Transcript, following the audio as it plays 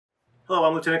Hello,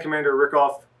 I'm Lieutenant Commander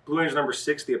Rickoff, Blue Angel number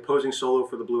 6, the opposing solo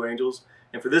for the Blue Angels.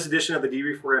 And for this edition of the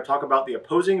debrief, we're going to talk about the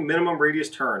opposing minimum radius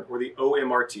turn, or the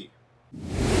OMRT.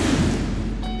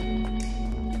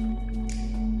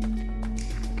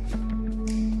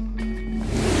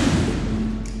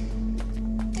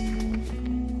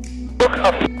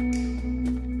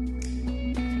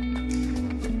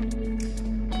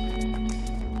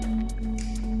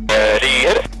 Ready,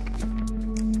 hit it.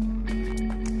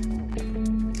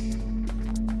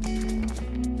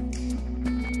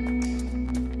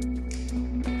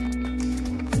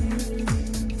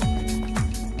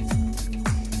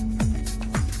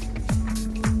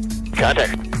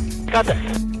 Contact.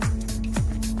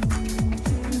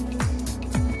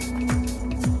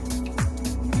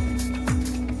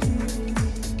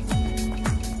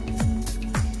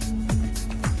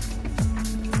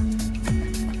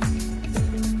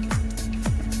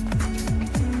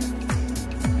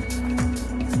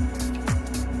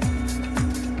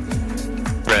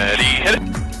 Ready, hit it.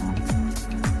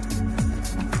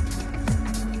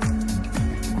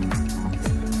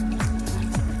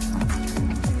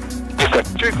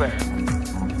 Tree clear.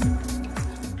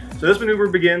 So this maneuver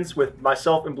begins with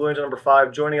myself and Blue Angel number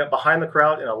 5 joining up behind the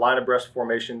crowd in a line abreast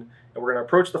formation, and we're going to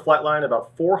approach the flight line at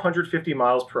about 450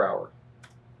 miles per hour.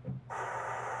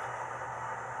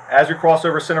 As we cross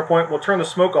over center point, we'll turn the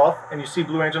smoke off, and you see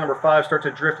Blue Angel number 5 start to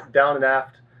drift down and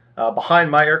aft behind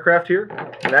my aircraft here,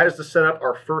 and that is to set up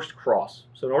our first cross.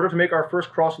 So in order to make our first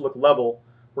cross look level,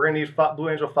 we're going to need Blue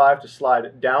Angel 5 to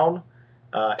slide down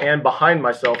and behind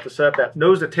myself to set up that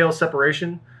nose to tail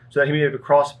separation so that he may be able to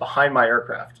cross behind my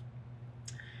aircraft.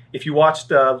 If you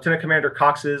watched Lieutenant Commander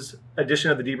Cox's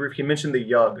edition of the debrief, he mentioned the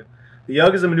YUG. The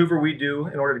YUG is a maneuver we do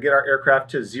in order to get our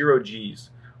aircraft to 0 Gs.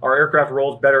 Our aircraft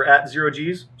rolls better at 0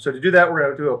 Gs, so to do that we're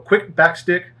going to do a quick back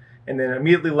stick and then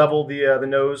immediately level the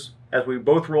nose as we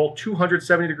both roll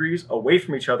 270 degrees away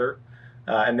from each other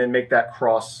and then make that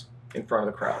cross in front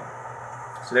of the crowd.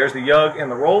 So there's the YUG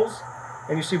and the rolls,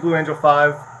 and you see Blue Angel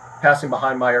 5 passing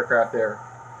behind my aircraft there.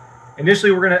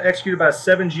 Initially, we're going to execute about a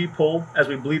 7G pull as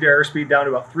we bleed our airspeed down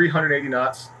to about 380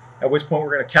 knots, at which point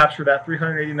we're going to capture that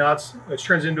 380 knots, which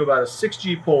turns into about a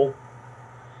 6G pull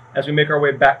as we make our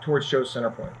way back towards show center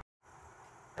point.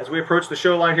 As we approach the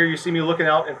show line here, you see me looking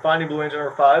out and finding Blue Angel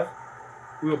number 5.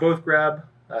 We will both grab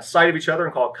sight of each other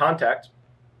and call it contact,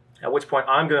 at which point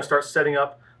I'm going to start setting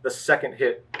up the second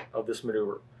hit of this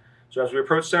maneuver. So as we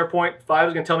approach center point, 5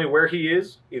 is going to tell me where he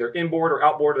is, either inboard or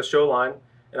outboard of the show line,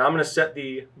 and I'm going to set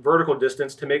the vertical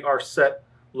distance to make our set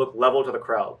look level to the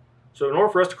crowd. So in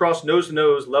order for us to cross nose to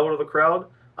nose level to the crowd,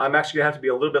 I'm actually going to have to be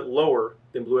a little bit lower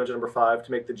than Blue Angel number 5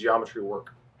 to make the geometry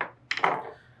work.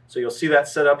 So you'll see that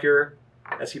set up here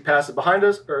as he passes behind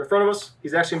us, or in front of us,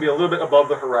 he's actually going to be a little bit above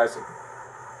the horizon.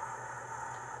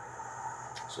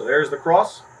 So there's the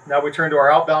cross. Now we turn to our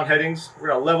outbound headings. We're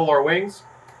going to level our wings.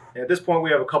 And at this point,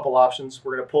 we have a couple options.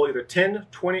 We're going to pull either 10,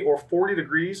 20, or 40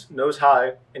 degrees nose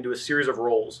high into a series of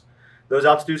rolls. Those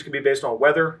altitudes can be based on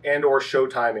weather and or show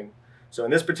timing. So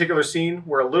in this particular scene,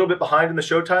 we're a little bit behind in the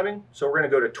show timing. So we're going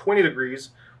to go to 20 degrees,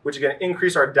 which is going to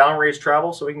increase our downrange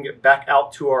travel so we can get back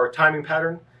out to our timing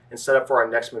pattern and set up for our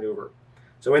next maneuver.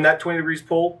 So in that 20 degrees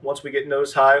pull, once we get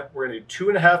nose high, we're going to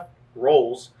do 2.5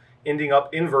 rolls, ending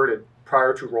up inverted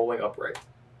prior to rolling upright.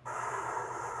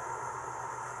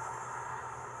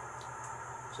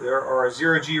 So there are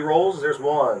 0 G rolls. There's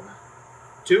 1,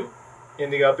 2,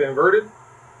 ending up inverted.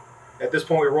 At this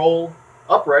point we roll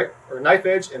upright, or knife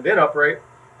edge, and then upright,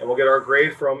 and we'll get our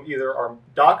grade from either our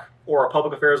doc or our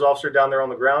public affairs officer down there on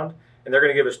the ground, and they're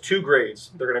going to give us 2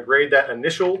 grades. They're going to grade that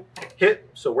initial hit,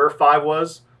 so where 5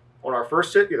 was on our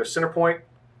first hit, either center point,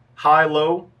 high,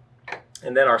 low,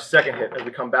 and then our second hit as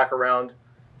we come back around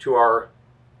to our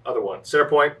other one, center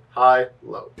point, high,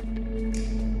 low.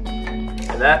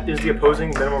 And that is the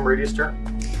opposing minimum radius turn.